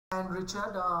And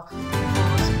Richard,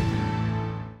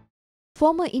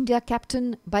 Former India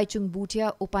captain Bhaichung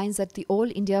Bhutia opines that the All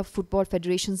India Football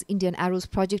Federation's Indian Arrows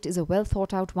project is a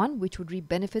well-thought-out one which would reap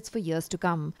benefits for years to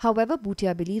come. However,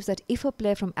 Bhutia believes that if a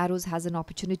player from Arrows has an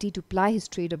opportunity to ply his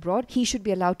trade abroad, he should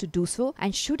be allowed to do so,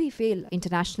 and should he fail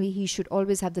internationally, he should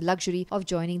always have the luxury of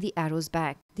joining the Arrows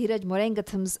back. Dheeraj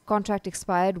Morengatham's contract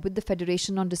expired with the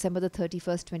federation on December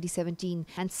 31st, 2017,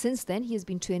 and since then he has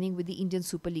been training with the Indian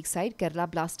Super League side Kerala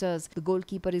Blasters. The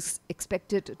goalkeeper is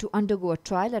expected to undergo a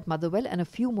trial at Motherwell and a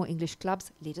few more English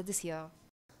clubs later this year.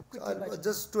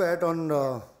 Just to add on,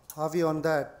 Harvey, on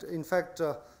that, in fact,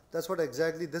 that's what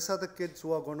exactly, these are the kids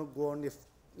who are going to go on. If,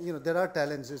 there are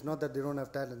talents, it's not that they don't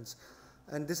have talents.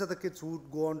 And these are the kids who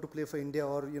would go on to play for India,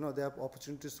 or, they have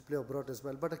opportunities to play abroad as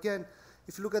well. But again,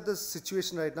 if you look at the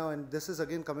situation right now, and this is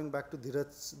again coming back to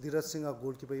Dheeraj Singh, our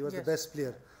goalkeeper, he was the best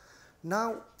player.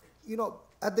 Now,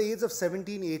 at the age of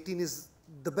 17, 18 is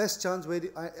the best chance where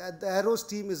the Arrows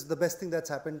team is the best thing that's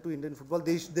happened to Indian football.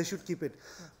 They should keep it.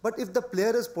 But if the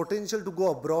player has potential to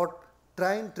go abroad,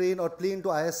 try and train or play into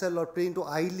ISL or play into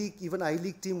I-League, even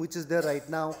I-League team which is there right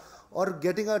now, or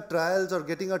getting our trials or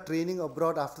getting our training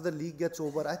abroad after the league gets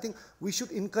over, I think we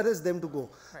should encourage them to go.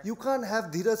 Right. You can't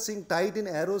have Dheeraj Singh tied in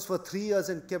Arrows for 3 years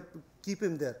and keep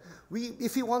him there.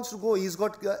 If he wants to go, he's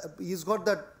got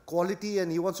that quality and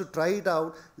he wants to try it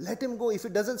out, let him go. If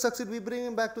it doesn't succeed, we bring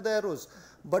him back to the Arrows.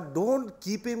 But don't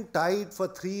keep him tied for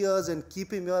 3 years and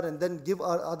keep him here and then give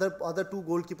our other two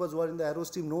goalkeepers who are in the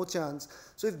Arrows team no chance.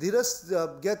 So if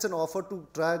Dheeraj gets an offer to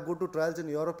go to trials in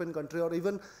European country or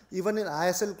even in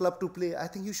ISL club to play, I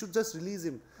think you should just release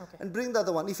him and bring the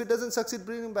other one. If it doesn't succeed,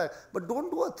 bring him back. But don't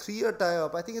do a 3-year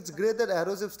tie-up. I think it's great that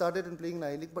Arrows have started in playing in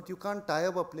I-League, but you can't tie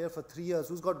up a player for 3 years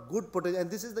who's got good potential. And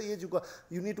this is the age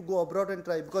you need to go abroad and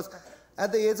try, because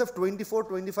at the age of 24,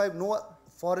 25, no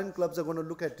foreign clubs are going to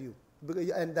look at you.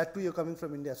 And that too, you're coming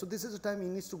from India. So this is the time he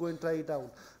needs to go and try it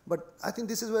out. But I think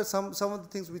this is where some of the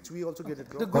things which we also get it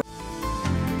wrong.